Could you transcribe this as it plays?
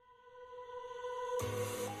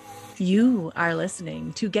You are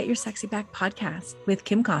listening to Get Your Sexy Back podcast with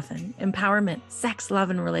Kim Coffin, empowerment, sex, love,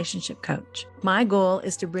 and relationship coach. My goal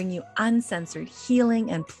is to bring you uncensored healing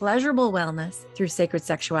and pleasurable wellness through sacred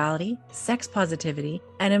sexuality, sex positivity,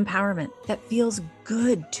 and empowerment that feels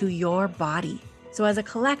good to your body. So as a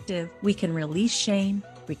collective, we can release shame,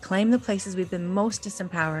 reclaim the places we've been most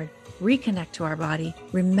disempowered, reconnect to our body,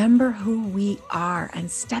 remember who we are, and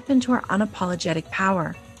step into our unapologetic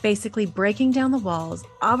power. Basically breaking down the walls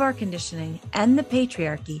of our conditioning and the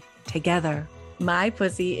patriarchy together. My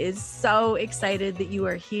pussy is so excited that you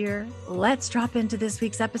are here. Let's drop into this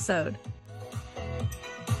week's episode.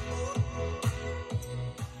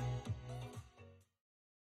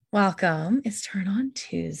 Welcome. It's Turn On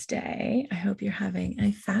Tuesday. I hope you're having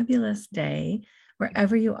a fabulous day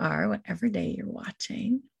wherever you are, whatever day you're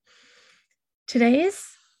watching. Today's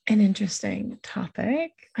an interesting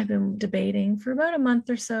topic. I've been debating for about a month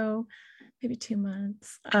or so, maybe 2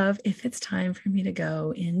 months, of if it's time for me to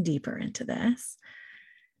go in deeper into this.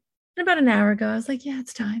 And about an hour ago, I was like, yeah,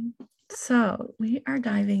 it's time. So we are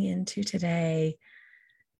diving into today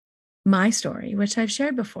my story, which I've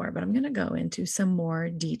shared before, but I'm going to go into some more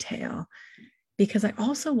detail because I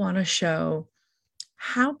also want to show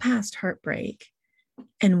how past heartbreak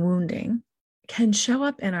and wounding can show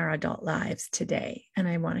up in our adult lives today. And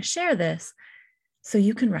I want to share this so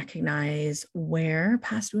you can recognize where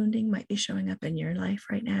past wounding might be showing up in your life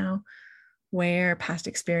right now, where past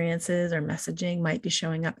experiences or messaging might be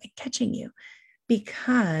showing up and catching you,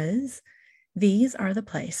 because these are the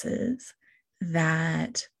places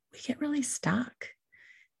that we get really stuck.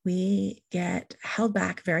 We get held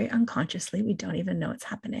back very unconsciously. We don't even know it's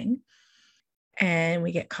happening. And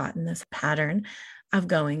we get caught in this pattern of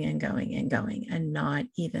going and going and going and not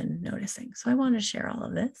even noticing. So I want to share all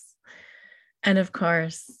of this. And of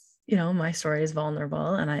course, you know, my story is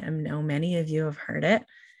vulnerable and I know many of you have heard it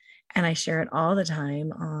and I share it all the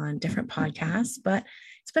time on different podcasts, but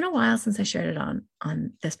it's been a while since I shared it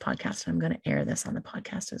on this podcast. And I'm going to air this on the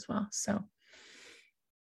podcast as well. So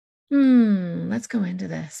let's go into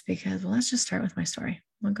this because, well, let's just start with my story.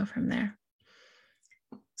 We'll go from there.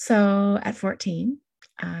 So at 14,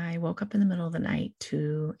 I woke up in the middle of the night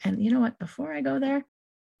and you know what, before I go there,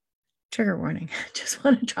 trigger warning, just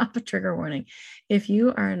want to drop a trigger warning. If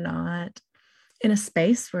you are not in a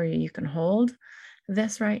space where you can hold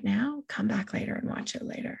this right now, come back later and watch it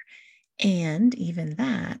later. And even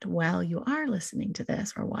that, while you are listening to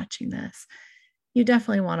this or watching this, you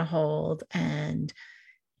definitely want to hold and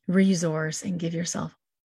resource and give yourself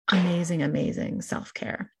amazing, amazing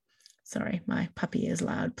self-care. Sorry, my puppy is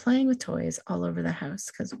loud, playing with toys all over the house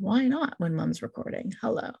because why not when mom's recording?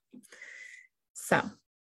 Hello. So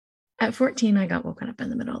at 14, I got woken up in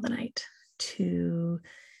the middle of the night to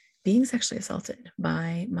being sexually assaulted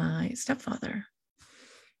by my stepfather.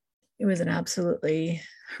 It was an absolutely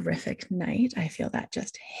horrific night. I feel that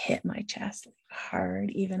just hit my chest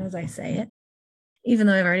hard, even as I say it, even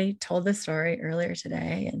though I've already told this story earlier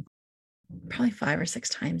today and probably 5 or 6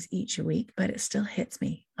 times each week, but it still hits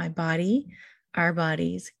me. My body, our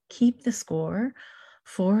bodies keep the score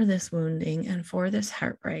for this wounding and for this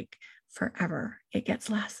heartbreak forever. It gets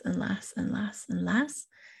less and less and less and less,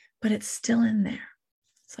 but it's still in there.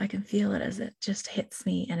 So I can feel it as it just hits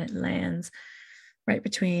me and it lands right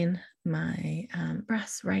between my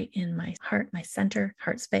breasts, right in my heart, my center,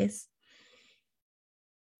 heart space.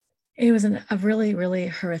 It was a really, really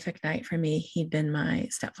horrific night for me. He'd been my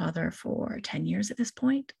stepfather for 10 years at this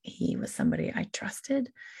point. He was somebody I trusted.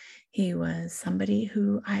 He was somebody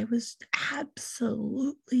who I was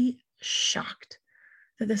absolutely shocked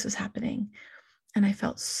that this was happening. And I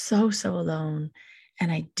felt so, so alone.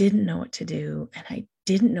 And I didn't know what to do. And I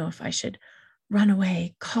didn't know if I should run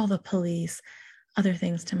away, call the police, other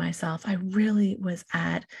things to myself. I really was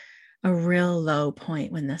at a real low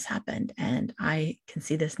point when this happened. And I can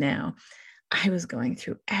see this now. I was going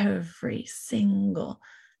through every single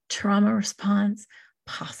trauma response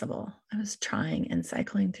possible. I was trying and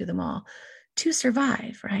cycling through them all to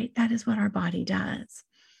survive, right? That is what our body does.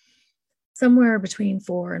 Somewhere between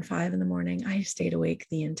 4 and 5 in the morning, I stayed awake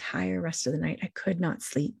the entire rest of the night. I could not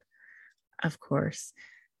sleep, of course,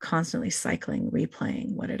 constantly cycling,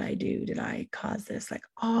 replaying. What did I do? Did I cause this? Like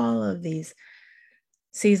all of these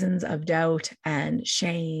seasons of doubt and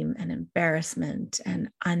shame and embarrassment and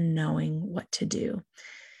unknowing what to do.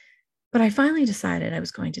 But I finally decided I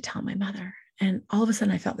was going to tell my mother. And all of a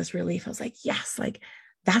sudden I felt this relief. I was like, yes, like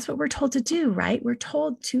that's what we're told to do, right? We're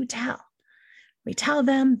told to tell. We tell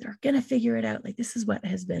them, they're going to figure it out. Like this is what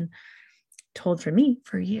has been told for me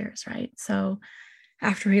for years, right? So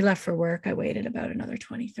after he left for work, I waited about another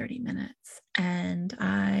 20, 30 minutes and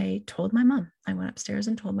I told my mom. I went upstairs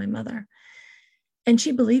and told my mother. And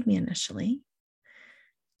she believed me initially.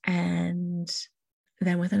 And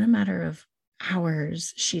then within a matter of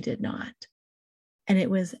hours, she did not. And it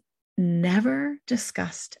was never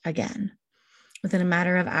discussed again. Within a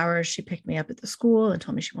matter of hours, she picked me up at the school and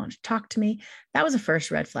told me she wanted to talk to me. That was a first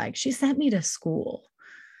red flag. She sent me to school.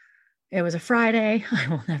 It was a Friday. I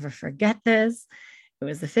will never forget this. It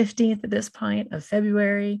was the 15th at this point of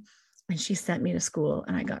February. And she sent me to school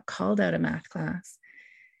and I got called out of math class.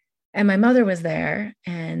 And my mother was there.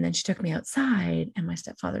 And then she took me outside and my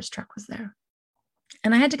stepfather's truck was there.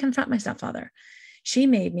 And I had to confront my stepfather. She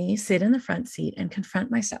made me sit in the front seat and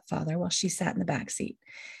confront my stepfather while she sat in the back seat.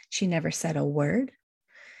 She never said a word.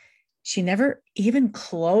 She never even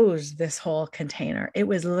closed this whole container. It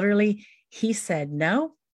was literally, he said,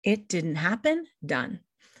 no, it didn't happen, done.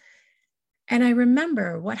 And I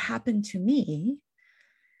remember what happened to me.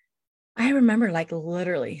 I remember like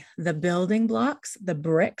literally the building blocks, the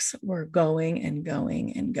bricks were going and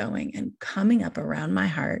going and going and coming up around my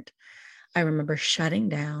heart. I remember shutting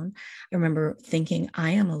down. I remember thinking,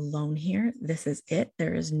 I am alone here. This is it.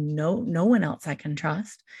 There is no one else I can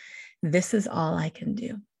trust. This is all I can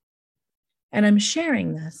do. And I'm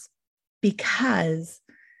sharing this because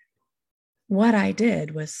what I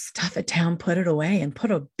did was stuff it down, put it away, and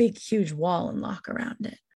put a big, huge wall and lock around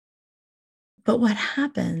it. But what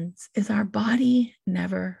happens is our body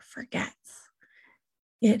never forgets.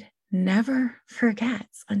 It never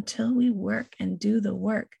forgets until we work and do the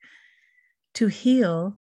work to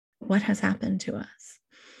heal what has happened to us.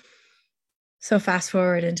 So fast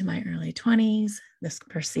forward into my early 20s, this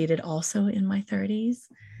proceeded also in my 30s.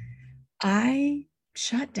 I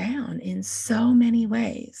shut down in so many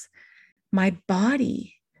ways. My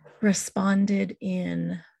body responded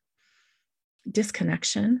in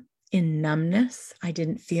disconnection, in numbness. I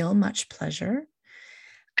didn't feel much pleasure.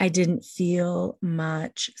 I didn't feel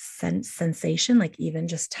much sensation, like even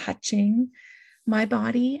just touching my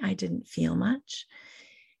body. I didn't feel much.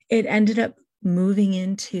 It ended up moving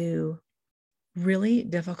into really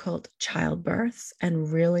difficult childbirths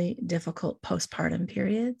and really difficult postpartum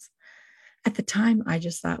periods. At the time, I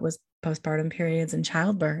just thought was postpartum periods and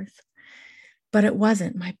childbirth, but it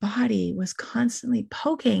wasn't. My body was constantly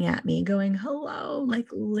poking at me, going, hello, like,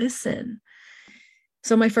 listen.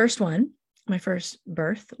 So my first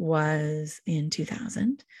birth was in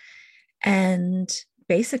 2000. And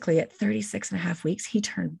basically at 36 and a half weeks, he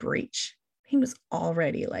turned breech. He was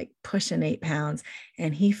already like pushing 8 pounds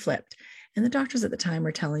and he flipped. And the doctors at the time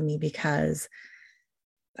were telling me because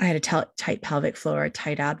I had a tight pelvic floor, a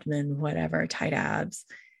tight abdomen, whatever, tight abs.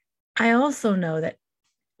 I also know that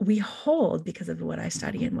we hold, because of what I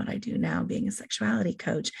study and what I do now, being a sexuality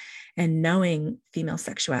coach and knowing female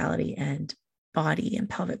sexuality and body and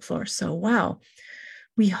pelvic floor so well,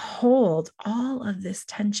 we hold all of this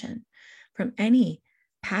tension from any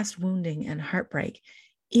past wounding and heartbreak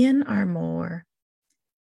in our more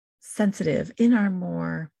sensitive, in our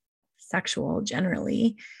more sexual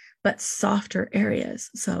generally, but softer areas.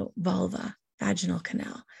 So vulva, vaginal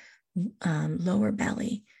canal, lower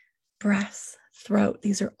belly, breasts, throat.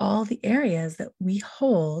 These are all the areas that we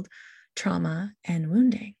hold trauma and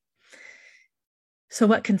wounding. So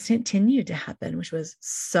what continued to happen, which was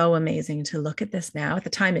so amazing to look at this now, at the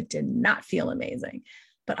time it did not feel amazing,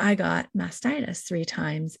 but I got mastitis 3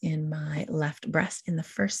 times in my left breast in the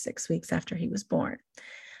first 6 weeks after he was born.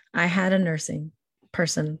 I had a nursing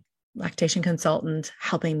person, lactation consultant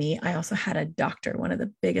helping me. I also had a doctor, one of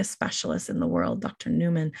the biggest specialists in the world, Dr.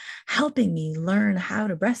 Newman, helping me learn how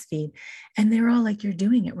to breastfeed. And they were all like, you're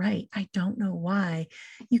doing it right. I don't know why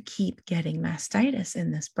you keep getting mastitis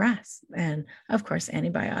in this breast. And of course,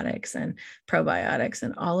 antibiotics and probiotics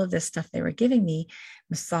and all of this stuff they were giving me,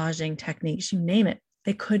 massaging techniques, you name it.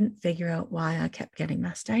 They couldn't figure out why I kept getting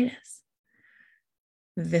mastitis.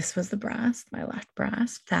 This was the breast, my left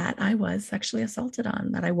breast, that I was sexually assaulted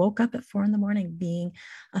on, that I woke up at 4 a.m. being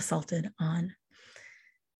assaulted on.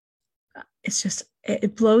 It's just,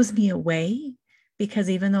 it blows me away, because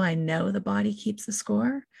even though I know the body keeps the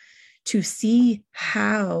score, to see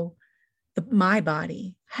how my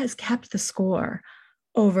body has kept the score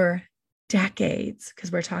over decades,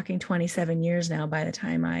 because we're talking 27 years now by the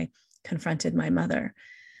time I confronted my mother,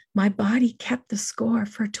 my body kept the score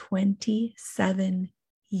for 27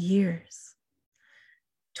 years.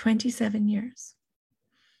 27 years.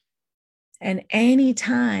 And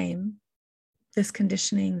anytime this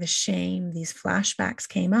conditioning, the shame, these flashbacks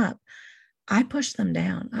came up, I pushed them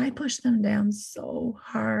down. I pushed them down so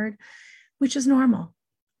hard, which is normal.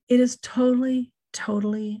 It is totally,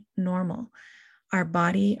 totally normal. Our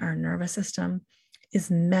body, our nervous system is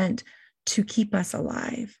meant to keep us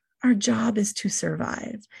alive. Our job is to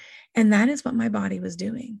survive. And that is what my body was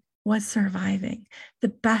doing, was surviving the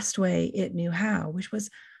best way it knew how, which was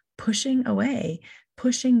pushing away,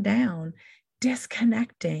 pushing down,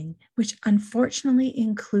 disconnecting, which unfortunately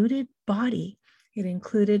included body. It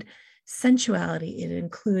included sensuality. It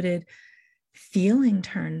included feeling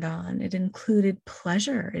turned on. It included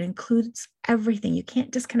pleasure. It includes everything. You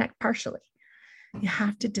can't disconnect partially. You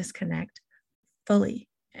have to disconnect fully.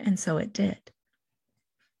 And so it did.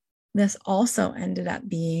 This also ended up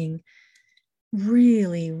being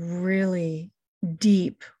really, really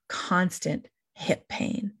deep, constant hip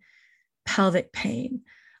pain, pelvic pain,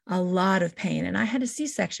 a lot of pain. And I had a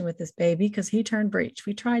C-section with this baby because he turned breech.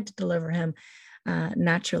 We tried to deliver him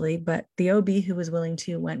naturally, but the OB who was willing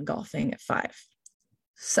to went golfing at 5.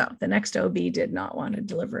 So the next OB did not want to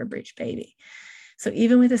deliver a breech baby. So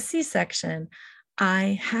even with a C-section,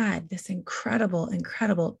 I had this incredible,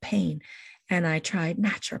 incredible pain. And I tried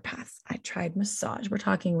naturopaths. I tried massage. We're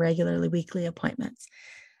talking regularly weekly appointments,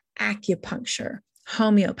 acupuncture,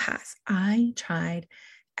 homeopaths. I tried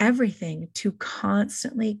everything to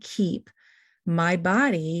constantly keep my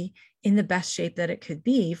body in the best shape that it could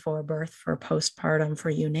be for birth, for postpartum, for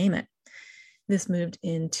you name it. This moved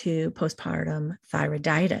into postpartum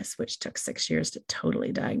thyroiditis, which took 6 years to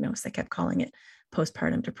totally diagnose. I kept calling it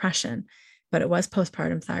postpartum depression, but it was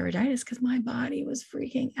postpartum thyroiditis because my body was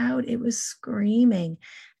freaking out. It was screaming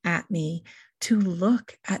at me to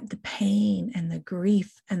look at the pain and the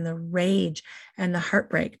grief and the rage and the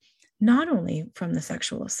heartbreak, not only from the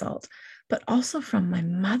sexual assault, but also from my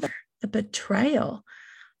mother, the betrayal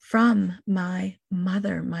from my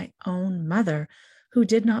mother, my own mother, who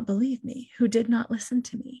did not believe me, who did not listen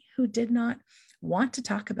to me, who did not want to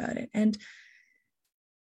talk about it. And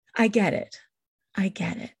I get it. I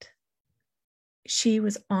get it. She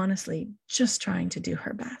was honestly just trying to do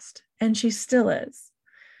her best, and she still is.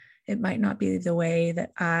 It might not be the way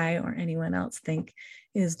that I or anyone else think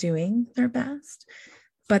is doing their best,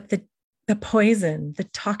 but the poison, the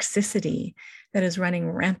toxicity that is running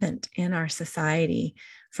rampant in our society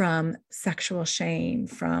from sexual shame,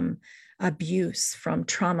 from abuse, from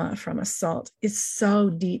trauma, from assault is so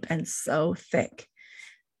deep and so thick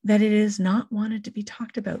that it is not wanted to be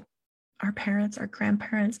talked about. Our parents, our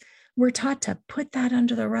grandparents, we're taught to put that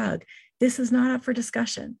under the rug. This is not up for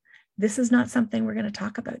discussion. This is not something we're going to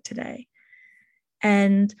talk about today.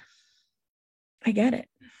 And I get it.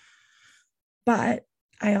 But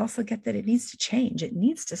I also get that it needs to change. It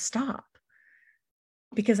needs to stop.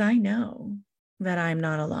 Because I know that I'm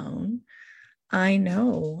not alone. I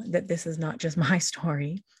know that this is not just my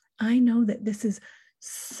story. I know that this is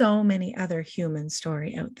so many other human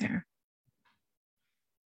story out there.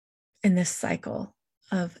 And this cycle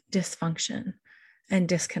of dysfunction and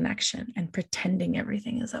disconnection and pretending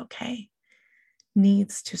everything is okay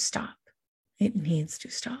needs to stop. It needs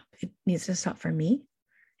to stop. It needs to stop for me.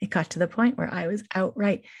 It got to the point where I was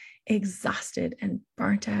outright exhausted and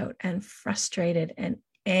burnt out and frustrated and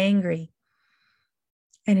angry.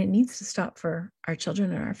 And it needs to stop for our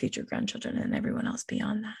children and our future grandchildren and everyone else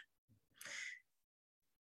beyond that.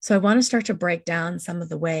 So I want to start to break down some of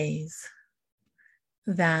the ways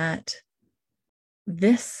that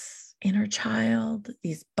this inner child,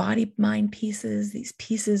 these body-mind pieces, these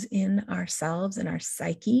pieces in ourselves and our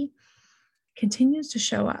psyche continues to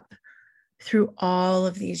show up through all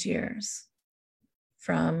of these years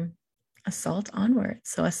from assault onwards.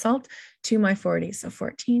 So assault to my 40s, so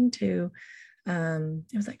 14 to,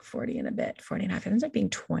 it was like 40 and a bit, 40 and a half. It ended up being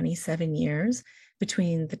 27 years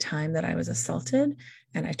between the time that I was assaulted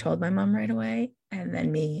and I told my mom right away, and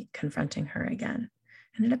then me confronting her again.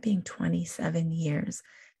 It ended up being 27 years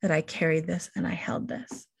that I carried this and I held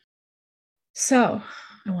this. So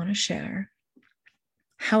I want to share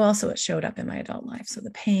how also it showed up in my adult life. So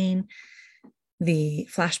the pain, the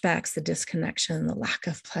flashbacks, the disconnection, the lack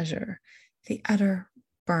of pleasure, the utter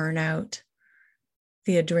burnout,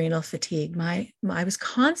 the adrenal fatigue. I was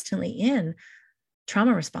constantly in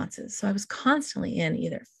trauma responses. So I was constantly in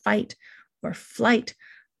either fight or flight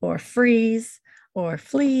or freeze or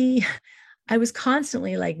flee. I was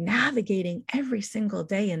constantly like navigating every single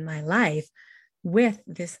day in my life with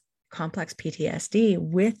this complex PTSD,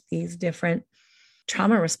 with these different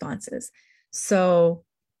trauma responses. So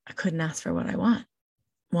I couldn't ask for what I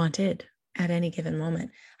wanted at any given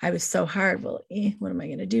moment. I was so hard. Well, what am I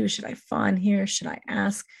going to do? Should I fawn here? Should I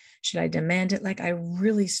ask? Should I demand it? Like I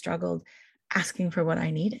really struggled asking for what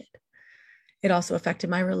I needed. It also affected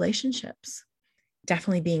my relationships.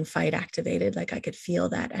 Definitely being fight activated. Like I could feel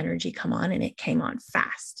that energy come on, and it came on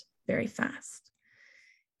fast, very fast.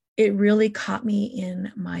 It really caught me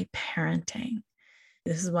in my parenting.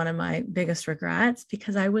 This is one of my biggest regrets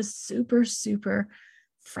because I was super, super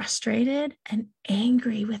frustrated and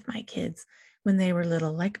angry with my kids when they were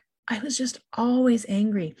little. Like I was just always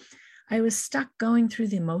angry. I was stuck going through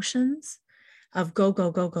the emotions of go,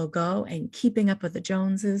 go, go, go, go, and keeping up with the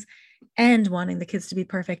Joneses and wanting the kids to be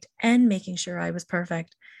perfect and making sure I was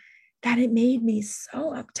perfect, that it made me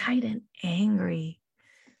so uptight and angry,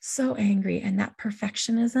 so angry. And that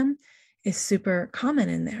perfectionism is super common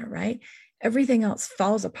in there, right? Everything else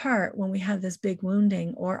falls apart when we have this big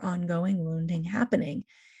wounding or ongoing wounding happening,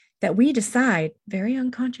 that we decide very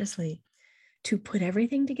unconsciously to put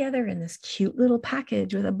everything together in this cute little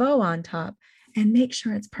package with a bow on top and make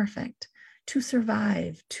sure it's perfect, to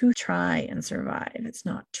survive, to try and survive. It's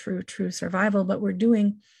not true survival, but we're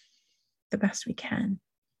doing the best we can,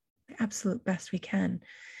 the absolute best we can.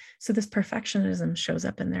 So this perfectionism shows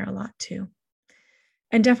up in there a lot too.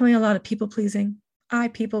 And definitely a lot of people pleasing. I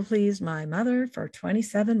people pleased my mother for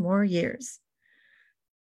 27 more years.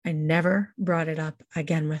 I never brought it up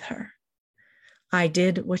again with her. I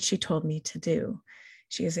did what she told me to do.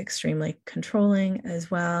 She is extremely controlling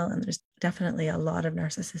as well. And there's definitely a lot of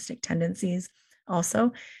narcissistic tendencies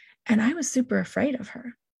also. And I was super afraid of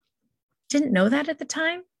her. Didn't know that at the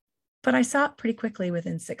time, but I saw it pretty quickly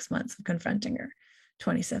within 6 months of confronting her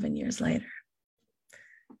 27 years later.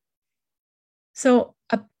 So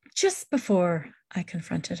just before I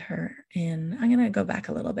confronted her, and I'm going to go back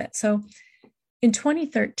a little bit. So in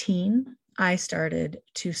 2013, I started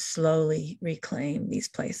to slowly reclaim these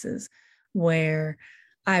places where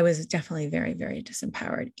I was definitely very, very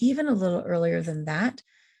disempowered. Even a little earlier than that,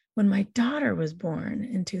 when my daughter was born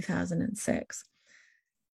in 2006,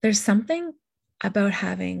 there's something about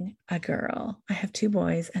having a girl. I have 2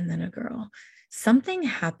 boys and then a girl. Something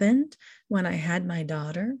happened when I had my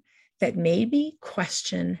daughter that made me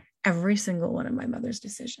question every single one of my mother's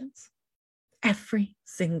decisions. Every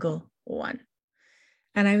single one.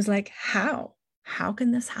 And I was like, how? How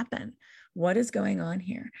can this happen? What is going on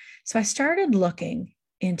here? So I started looking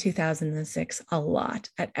in 2006 a lot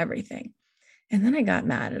at everything. And then I got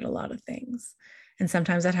mad at a lot of things. And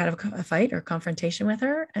sometimes I'd had a fight or confrontation with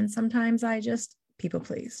her. And sometimes I just people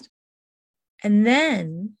pleased. And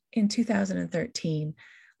then in 2013,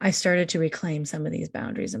 I started to reclaim some of these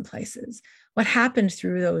boundaries and places. What happened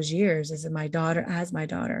through those years is that my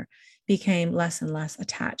daughter became less and less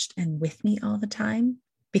attached and with me all the time,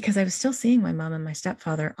 because I was still seeing my mom and my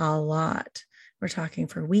stepfather a lot. We're talking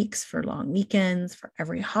for weeks, for long weekends, for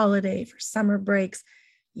every holiday, for summer breaks,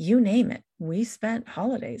 you name it. We spent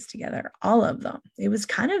holidays together, all of them. It was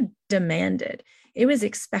kind of demanded. It was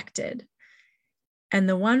expected. And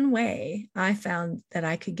the one way I found that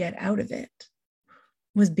I could get out of it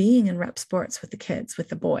was being in rep sports with the kids, with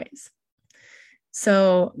the boys.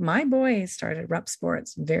 So my boys started rep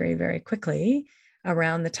sports very, very quickly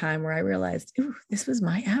around the time where I realized, ooh, this was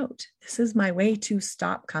my out. This is my way to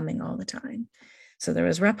stop coming all the time. So there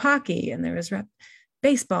was rep hockey and there was rep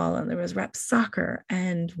baseball and there was rep soccer,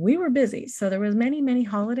 and we were busy. So there was many, many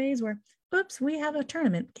holidays where, oops, we have a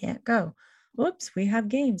tournament, can't go. Oops, we have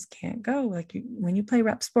games, can't go. Like when you play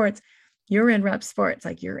rep sports, you're in rep sports,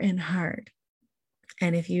 like you're in hard.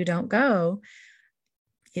 And if you don't go,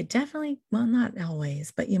 you definitely, well, not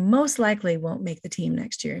always, but you most likely won't make the team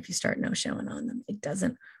next year if you start no-showing on them. It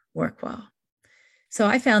doesn't work well. So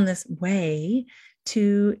I found this way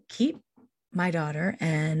to keep my daughter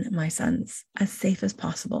and my sons as safe as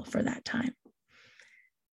possible for that time.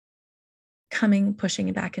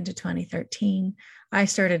 Pushing back into 2013, I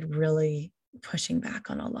started really pushing back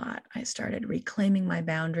on a lot. I started reclaiming my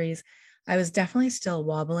boundaries. I was definitely still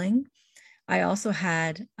wobbling. I also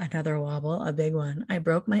had another wobble, a big one. I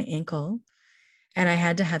broke my ankle and I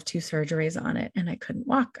had to have 2 surgeries on it. And I couldn't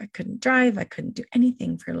walk, I couldn't drive, I couldn't do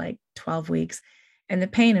anything for like 12 weeks. And the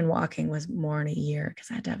pain in walking was more than a year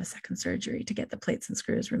because I had to have a second surgery to get the plates and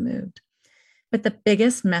screws removed. But the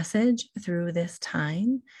biggest message through this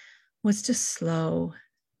time was to slow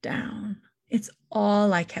down. It's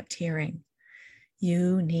all I kept hearing.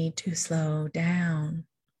 You need to slow down.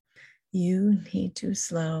 You need to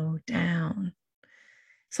slow down.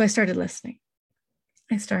 So I started listening.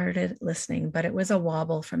 But it was a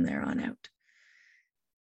wobble from there on out.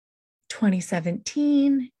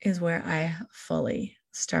 2017 is where I fully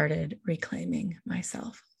started reclaiming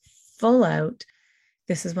myself, full out.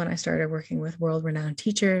 This is when I started working with world-renowned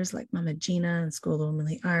teachers like Mama Gina and School of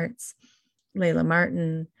Womanly Arts, Layla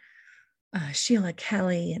Martin, Sheila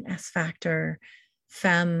Kelly and S Factor,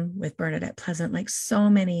 Femme with Bernadette Pleasant, like so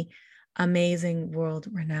many amazing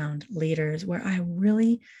world-renowned leaders, where I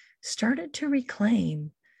really started to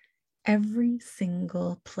reclaim every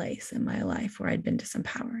single place in my life where I'd been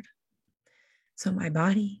disempowered. So my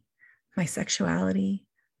body, my sexuality,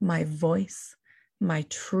 my voice, my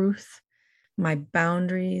truth, my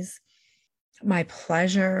boundaries, my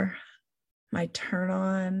pleasure, my turn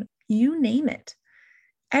on, you name it.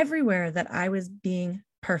 Everywhere that I was being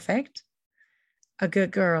perfect, a good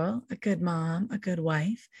girl, a good mom, a good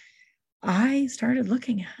wife, I started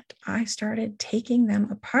looking at, I started taking them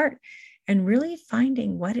apart and really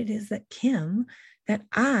finding what it is that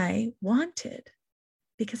I wanted,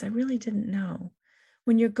 because I really didn't know.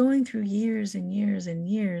 When you're going through years and years and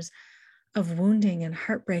years of wounding and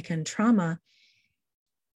heartbreak and trauma,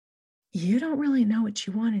 you don't really know what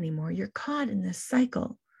you want anymore. You're caught in this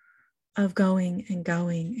cycle of going and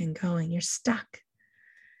going and going. You're stuck.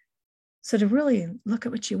 So to really look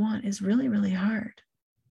at what you want is really, really hard.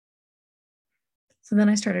 So then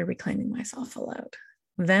I started reclaiming myself full out.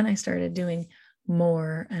 Then I started doing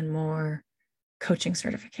more and more coaching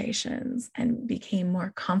certifications and became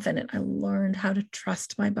more confident. I learned how to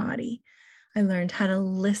trust my body. I learned how to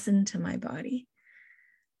listen to my body.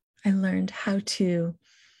 I learned how to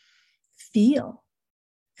feel.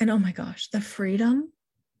 And oh my gosh, the freedom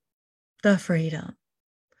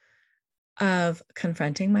of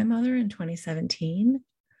confronting my mother in 2017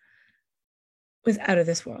 was out of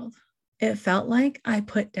this world. It felt like I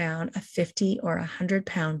put down a 50 or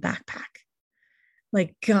 100-pound backpack,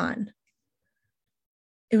 like gone.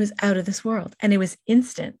 It was out of this world. And it was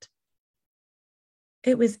instant.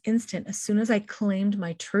 It was instant. As soon as I claimed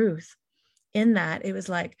my truth in that, it was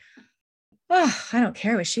like, oh, I don't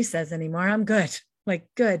care what she says anymore. I'm good. Like,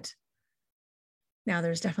 good. Now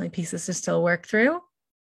there's definitely pieces to still work through,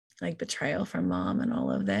 like betrayal from mom and all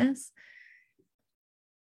of this.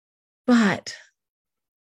 But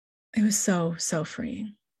it was so, so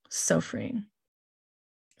freeing, so freeing.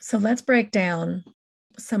 So let's break down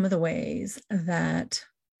some of the ways that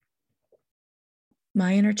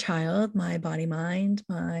my inner child, my body, mind,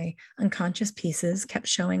 my unconscious pieces kept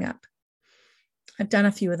showing up. I've done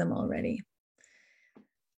a few of them already.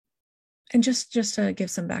 And just to give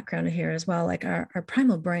some background here as well, like our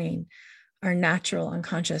primal brain, our natural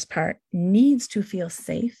unconscious part needs to feel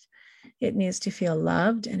safe. It needs to feel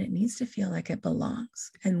loved, and it needs to feel like it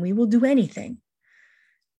belongs. And we will do anything,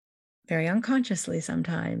 very unconsciously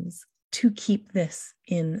sometimes, to keep this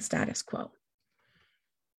in status quo.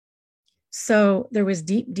 So there was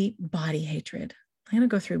deep, deep body hatred. I'm going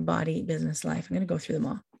to go through body, business, life. I'm going to go through them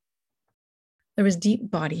all. There was deep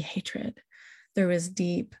body hatred. There was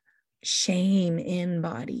deep shame in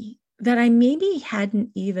body that I maybe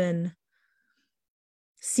hadn't even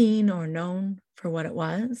seen or known for what it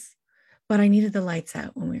was, but I needed the lights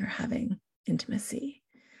out when we were having intimacy.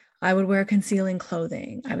 I would wear concealing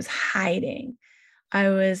clothing. I was hiding. I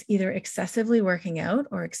was either excessively working out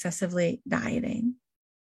or excessively dieting.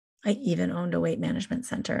 I even owned a weight management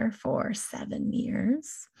center for 7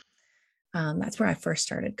 years. That's where I first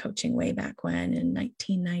started coaching way back when in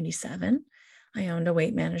 1997. I owned a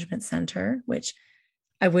weight management center, which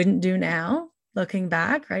I wouldn't do now looking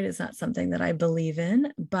back, right? It's not something that I believe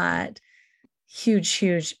in, but huge,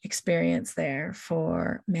 huge experience there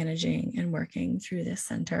for managing and working through this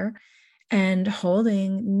center and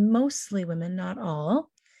holding mostly women, not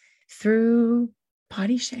all, through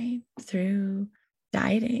body shame, through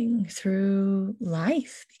dieting, through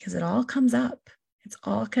life, because it all comes up. It's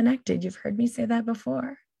all connected. You've heard me say that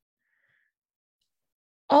before.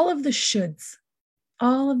 All of the shoulds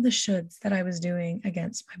that I was doing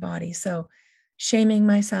against my body. So shaming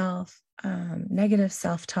myself, negative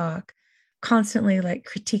self-talk, constantly like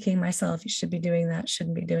critiquing myself. You should be doing that,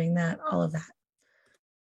 shouldn't be doing that, all of that.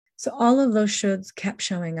 So all of those shoulds kept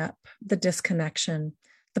showing up, the disconnection,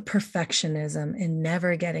 the perfectionism in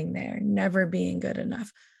never getting there, never being good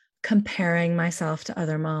enough, comparing myself to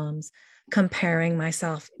other moms, comparing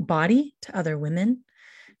myself body to other women,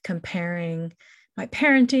 comparing my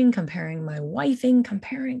parenting, comparing my wifing,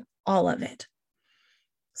 comparing all of it.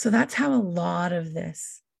 So that's how a lot of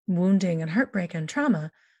this wounding and heartbreak and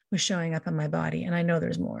trauma was showing up in my body. And I know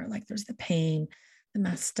there's more, like there's the pain, the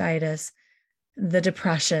mastitis, the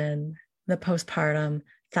depression, the postpartum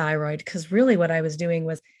thyroid, because really what I was doing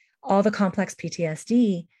was all the complex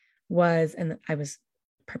PTSD was, and I was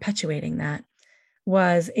perpetuating that,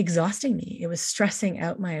 was exhausting me. It was stressing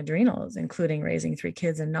out my adrenals, including raising 3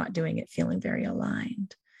 kids and not doing it, feeling very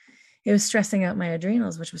aligned. It was stressing out my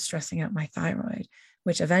adrenals, which was stressing out my thyroid,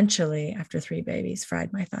 which eventually, after 3 babies,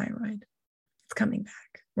 fried my thyroid. It's coming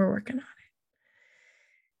back. We're working on it.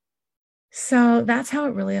 So that's how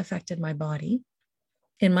it really affected my body.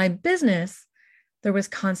 In my business, there was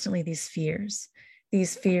constantly these fears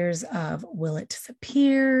of, will it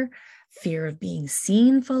disappear? Fear of being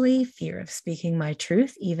seen fully, fear of speaking my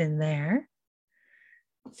truth, even there.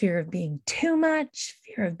 fear of being too much,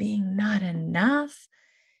 fear of being not enough.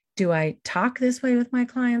 Do I talk this way with my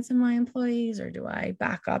clients and my employees, or do I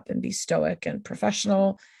back up and be stoic and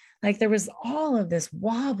professional? Like there was all of this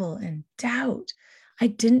wobble and doubt. I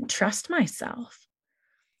didn't trust myself.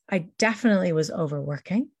 I definitely was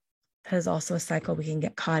overworking. That is also a cycle we can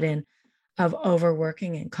get caught in, of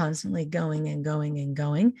overworking and constantly going and going and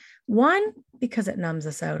going. One, because it numbs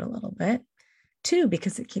us out a little bit. Two,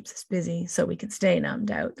 because it keeps us busy so we can stay numbed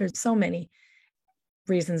out. There's so many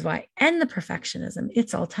reasons why. And the perfectionism,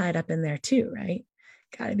 it's all tied up in there too, right?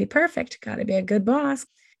 Got to be perfect. Got to be a good boss.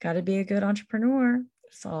 Got to be a good entrepreneur.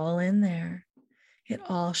 It's all in there. It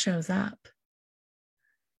all shows up.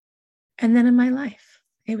 And then in my life,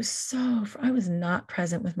 I was not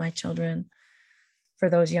present with my children for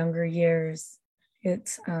those younger years.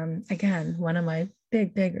 It's, again, one of my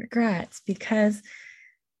big regrets, because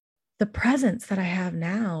the presence that I have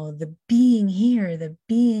now, the being here, the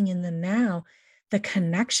being in the now, the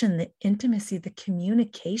connection, the intimacy, the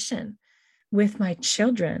communication with my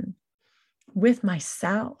children, with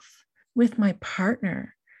myself, with my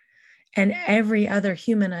partner, and every other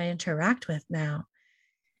human I interact with now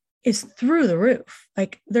is through the roof.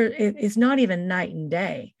 Like it's not even night and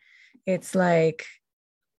day. It's like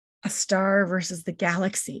a star versus the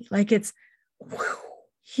galaxy. Like it's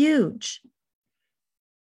huge.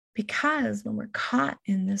 Because when we're caught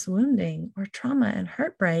in this wounding or trauma and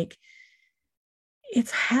heartbreak,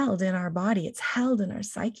 it's held in our body. It's held in our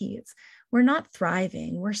psyche. We're not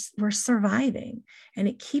thriving. We're surviving, and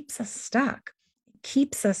it keeps us stuck. It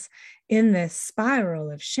keeps us in this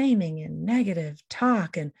spiral of shaming and negative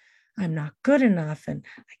talk, and I'm not good enough, and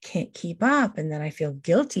I can't keep up, and then I feel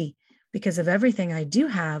guilty because of everything I do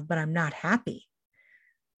have, but I'm not happy.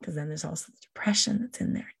 Because then there's also the depression that's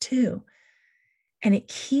in there too. And it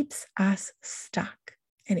keeps us stuck,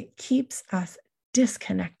 and it keeps us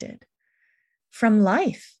disconnected from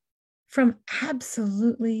life, from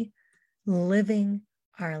absolutely living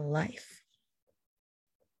our life.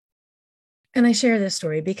 And I share this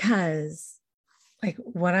story because, like,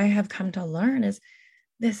 what I have come to learn is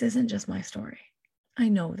this isn't just my story. I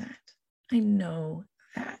know that. I know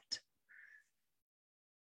that.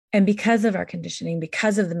 And because of our conditioning,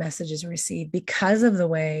 because of the messages received, because of the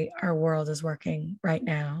way our world is working right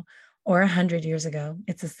now, or 100 years ago,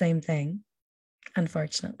 it's the same thing,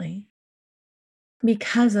 unfortunately.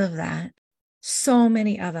 Because of that, so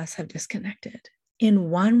many of us have disconnected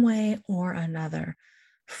in one way or another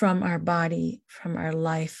from our body, from our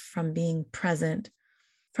life, from being present,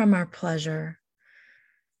 from our pleasure,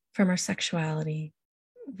 from our sexuality.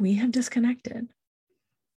 We have disconnected.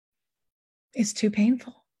 It's too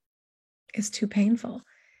painful. It's too painful.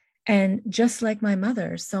 And just like my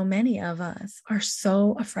mother, so many of us are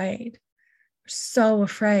so afraid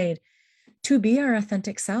to be our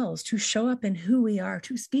authentic selves, to show up in who we are,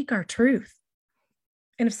 to speak our truth.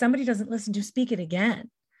 And if somebody doesn't listen, to speak it again.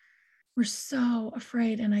 We're so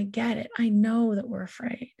afraid, and I get it. I know that we're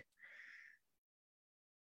afraid.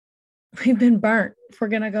 We've been burnt. If we're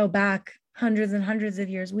going to go back hundreds and hundreds of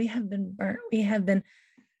years, we have been burnt. We have been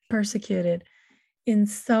persecuted in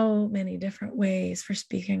so many different ways for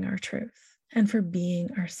speaking our truth and for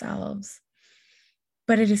being ourselves.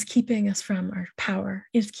 But it is keeping us from our power.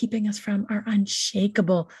 It is keeping us from our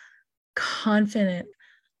unshakable, confident,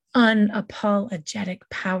 unapologetic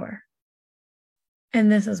power.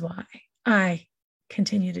 And this is why I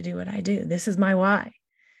continue to do what I do. This is my why.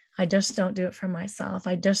 I just don't do it for myself.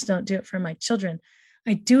 I just don't do it for my children.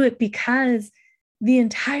 I do it because the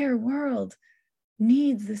entire world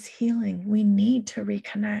needs this healing. We need to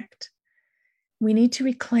reconnect. We need to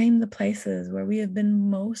reclaim the places where we have been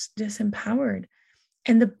most disempowered.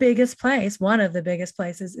 And the biggest place, one of the biggest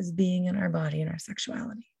places, is being in our body and our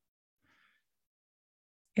sexuality.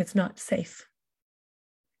 It's not safe.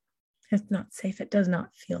 It's not safe. It does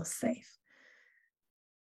not feel safe.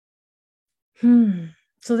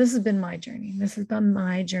 So this has been my journey. This has been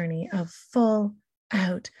my journey of full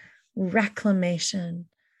out reclamation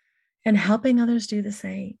and helping others do the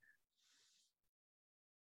same.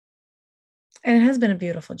 And it has been a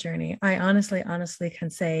beautiful journey. I honestly can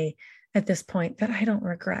say at this point that I don't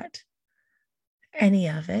regret any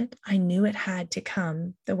of it. I knew it had to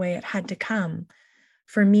come the way it had to come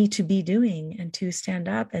for me to be doing and to stand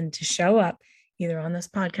up and to show up either on this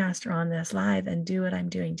podcast or on this live and do what I'm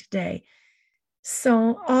doing today.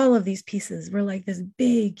 So all of these pieces were like this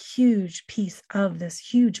big, huge piece of this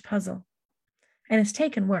huge puzzle. And it's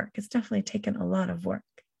taken work. It's definitely taken a lot of work.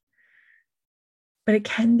 But it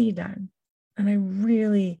can be done. And I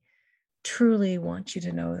really, truly want you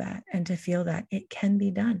to know that and to feel that it can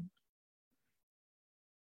be done.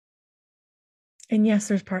 And yes,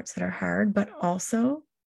 there's parts that are hard, but also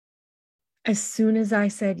as soon as I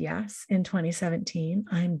said yes in 2017,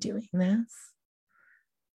 I'm doing this.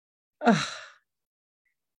 Ugh,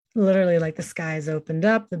 literally, like the skies opened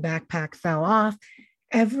up, the backpack fell off,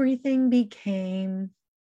 everything became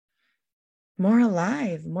more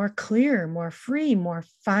alive, more clear, more free, more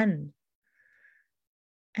fun.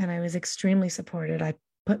 And I was extremely supported. I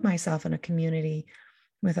put myself in a community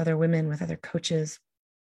with other women, with other coaches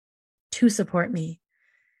to support me.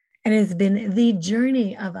 And it's been the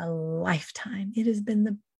journey of a lifetime. It has been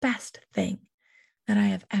the best thing that I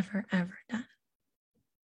have ever done.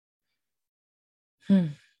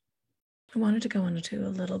 I wanted to go into a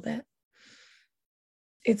little bit.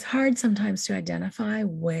 It's hard sometimes to identify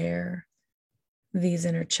where these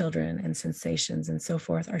inner children and sensations and so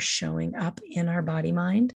forth are showing up in our body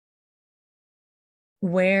mind,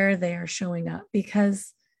 where they are showing up,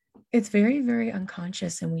 because it's very, very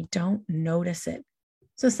unconscious and we don't notice it.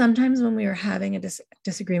 So sometimes when we are having a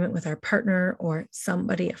disagreement with our partner or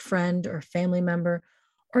somebody, a friend or family member,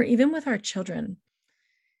 or even with our children,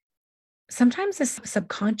 sometimes this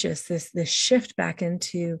subconscious, this shift back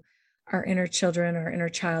into our inner children, our inner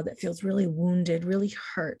child that feels really wounded, really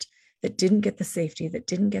hurt, that didn't get the safety, that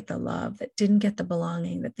didn't get the love, that didn't get the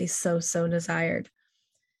belonging that they so desired.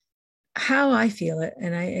 How I feel it,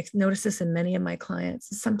 and I notice this in many of my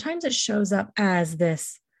clients, sometimes it shows up as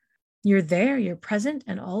this: you're there, you're present,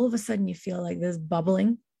 and all of a sudden you feel like this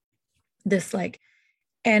bubbling, this like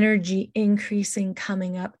energy increasing,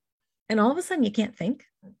 coming up, and all of a sudden you can't think.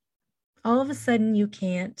 All of a sudden you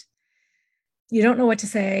don't know what to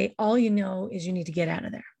say. All you know is you need to get out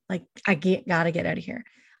of there. Like, gotta get out of here.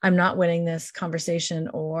 I'm not winning this conversation,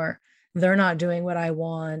 or they're not doing what I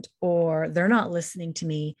want, or they're not listening to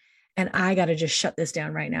me. And I got to just shut this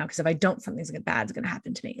down right now, because if I don't, something's bad's going to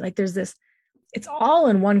happen to me. Like, there's this, it's all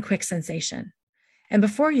in one quick sensation. And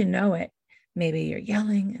before you know it, maybe you're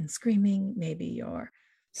yelling and screaming, maybe you're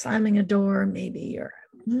slamming a door, maybe you're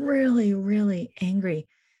really, really angry.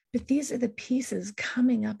 But these are the pieces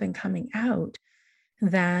coming up and coming out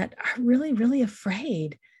that are really, really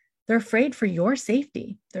afraid. They're afraid for your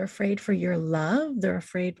safety. They're afraid for your love. They're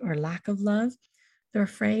afraid, or lack of love. They're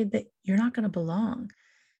afraid that you're not going to belong.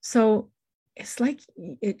 So it's like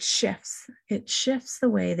it shifts. It shifts the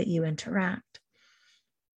way that you interact.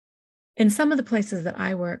 In some of the places that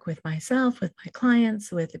I work with myself, with my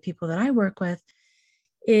clients, with the people that I work with,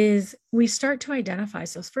 is we start to identify.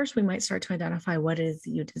 So first we might start to identify what it is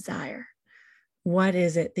that you desire. What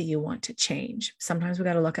is it that you want to change? Sometimes we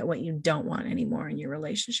got to look at what you don't want anymore in your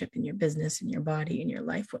relationship, in your business, in your body, in your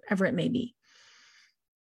life, whatever it may be.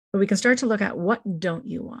 But we can start to look at what don't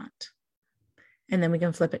you want? And then we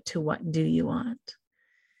can flip it to what do you want?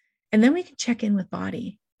 And then we can check in with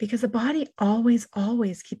body, because the body always,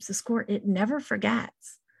 always keeps the score. It never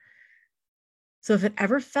forgets. So if it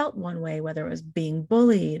ever felt one way, whether it was being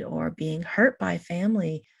bullied or being hurt by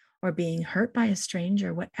family or being hurt by a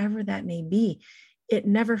stranger, whatever that may be, it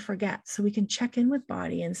never forgets. So we can check in with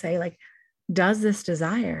body and say, like, does this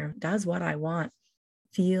desire, does what I want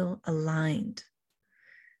feel aligned?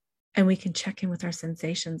 And we can check in with our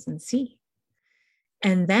sensations and see.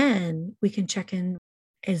 And then we can check in,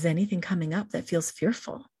 is anything coming up that feels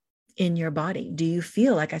fearful in your body? Do you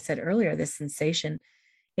feel, like I said earlier, this sensation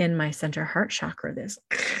in my center heart chakra, this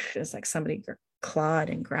is like somebody clawed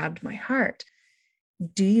and grabbed my heart.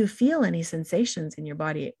 Do you feel any sensations in your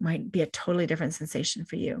body? It might be a totally different sensation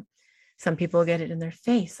for you. Some people get it in their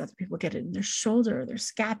face. Other people get it in their shoulder, their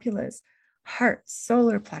scapulas, heart,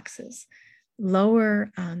 solar plexus,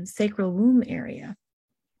 lower sacral womb area.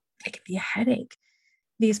 It can be a headache.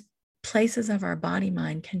 These places of our body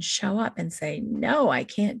mind can show up and say, no, I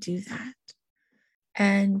can't do that.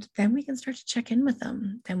 And then we can start to check in with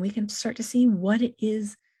them. Then we can start to see what it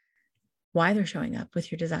is, why they're showing up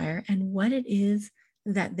with your desire, and what it is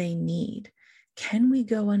that they need. Can we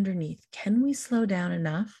go underneath? Can we slow down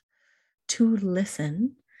enough to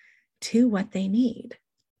listen to what they need?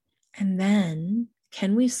 And then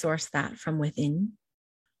can we source that from within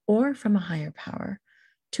or from a higher power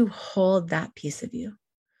to hold that piece of you,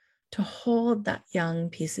 to hold that young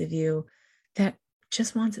piece of you that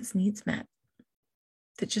just wants its needs met,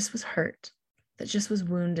 that just was hurt, that just was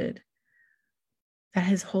wounded,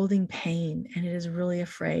 that is holding pain, and it is really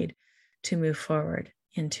afraid to move forward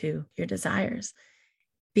into your desires,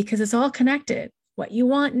 because it's all connected. What you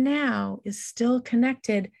want now is still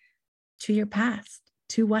connected to your past,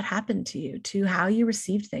 to what happened to you, to how you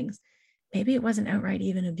received things. Maybe it wasn't outright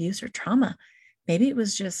even abuse or trauma. Maybe it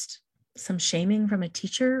was just some shaming from a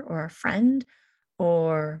teacher or a friend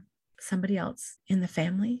or somebody else in the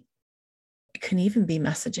family. It can even be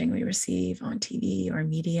messaging we receive on TV or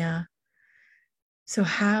media. So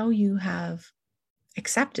how you have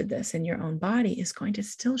accepted this in your own body is going to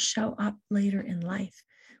still show up later in life.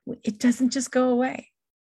 It doesn't just go away.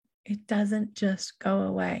 It doesn't just go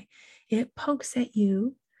away. It pokes at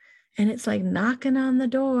you, and it's like knocking on the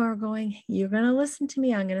door going, you're going to listen to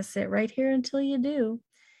me. I'm going to sit right here until you do.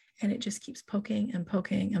 And it just keeps poking and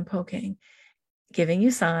poking and poking, giving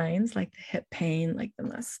you signs like the hip pain, like the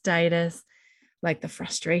mastitis, like the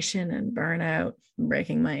frustration and burnout,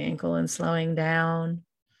 breaking my ankle and slowing down.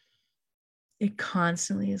 It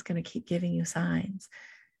constantly is going to keep giving you signs.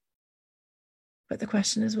 But the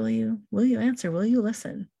question is, will you answer? Will you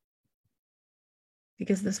listen?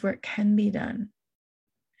 Because this work can be done.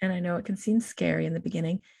 And I know it can seem scary in the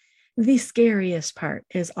beginning. The scariest part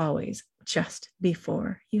is always just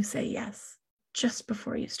before you say yes, just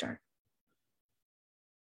before you start.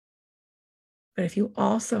 But if you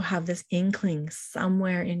also have this inkling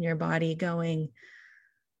somewhere in your body going,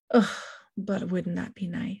 oh, but wouldn't that be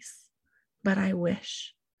nice? But I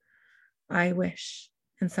wish.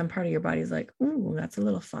 And some part of your body is like, ooh, that's a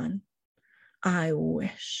little fun. I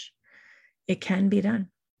wish. It can be done.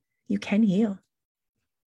 You can heal.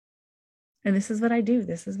 And this is what I do.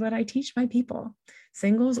 This is what I teach my people,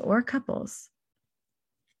 singles or couples,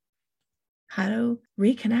 how to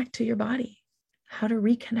reconnect to your body, how to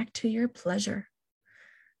reconnect to your pleasure,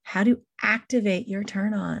 how to activate your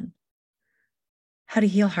turn on, how to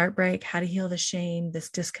heal heartbreak, how to heal the shame, this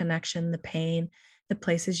disconnection, the pain, the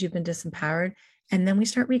places you've been disempowered. And then we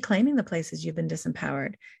start reclaiming the places you've been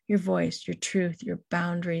disempowered, your voice, your truth, your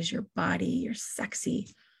boundaries, your body, your sexy,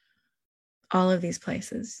 all of these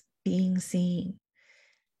places being seen,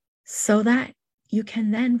 so that you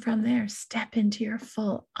can then from there step into your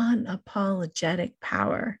full unapologetic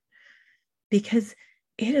power, because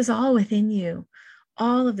it is all within you.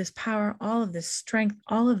 All of this power, all of this strength,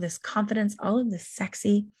 all of this confidence, all of this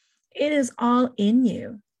sexy, it is all in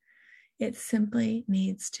you. It simply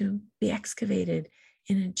needs to be excavated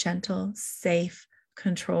in a gentle, safe,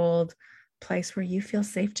 controlled place where you feel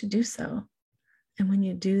safe to do so. And when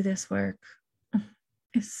you do this work,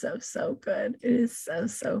 it's so, so good. It is so,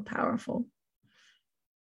 so powerful.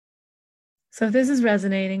 So if this is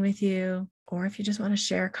resonating with you, or if you just want to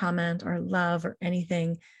share, comment, or love, or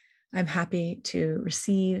anything, I'm happy to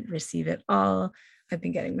receive it all. I've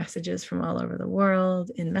been getting messages from all over the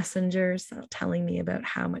world in messengers telling me about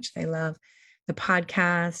how much they love the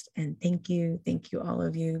podcast. And thank you, all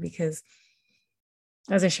of you, because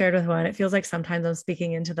as I shared with one, it feels like sometimes I'm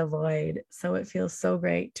speaking into the void. So it feels so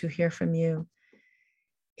great to hear from you.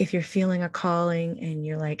 If you're feeling a calling and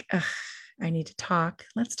you're like, ugh, I need to talk,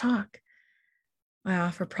 let's talk. I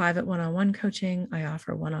offer private one-on-one coaching. I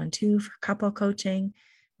offer one-on-two for couple coaching.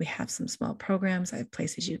 We have some small programs. I have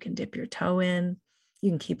places you can dip your toe in. You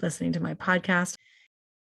can keep listening to my podcast.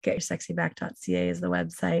 GetYourSexyBack.ca is the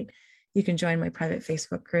website. You can join my private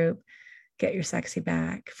Facebook group, Get Your Sexy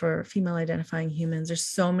Back for female identifying humans. There's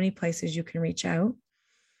so many places you can reach out.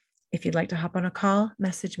 If you'd like to hop on a call,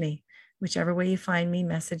 message me. Whichever way you find me,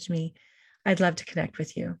 message me. I'd love to connect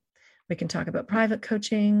with you. We can talk about private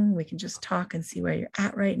coaching. We can just talk and see where you're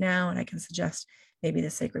at right now. And I can suggest maybe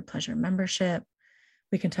the Sacred Pleasure membership.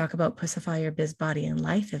 We can talk about Pussify Your Biz Body and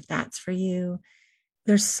Life if that's for you.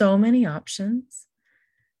 There's so many options.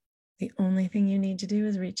 The only thing you need to do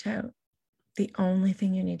is reach out. The only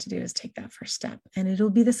thing you need to do is take that first step. And it'll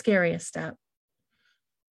be the scariest step.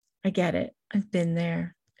 I get it. I've been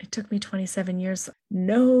there. It took me 27 years,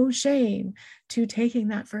 no shame, to taking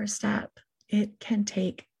that first step. It can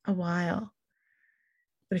take a while.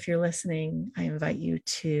 But if you're listening, I invite you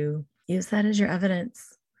to use that as your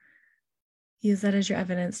evidence. Use that as your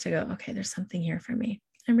evidence to go, okay, there's something here for me,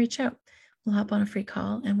 and reach out. We'll hop on a free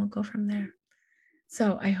call and we'll go from there.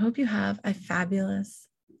 So I hope you have a fabulous,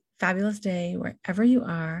 fabulous day wherever you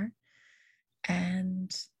are.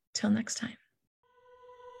 And till next time.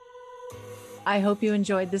 I hope you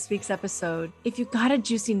enjoyed this week's episode. If you got a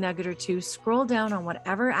juicy nugget or two, scroll down on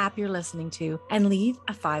whatever app you're listening to and leave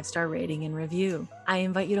a 5-star rating and review. I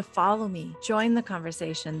invite you to follow me, join the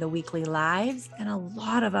conversation, the weekly lives, and a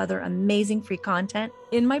lot of other amazing free content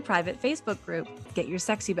in my private Facebook group, Get Your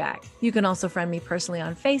Sexy Back. You can also friend me personally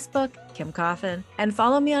on Facebook, Kim Coffin, and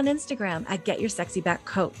follow me on Instagram at Get Your Sexy Back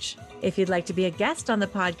Coach. If you'd like to be a guest on the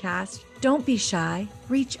podcast, don't be shy.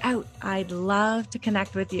 Reach out. I'd love to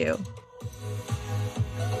connect with you.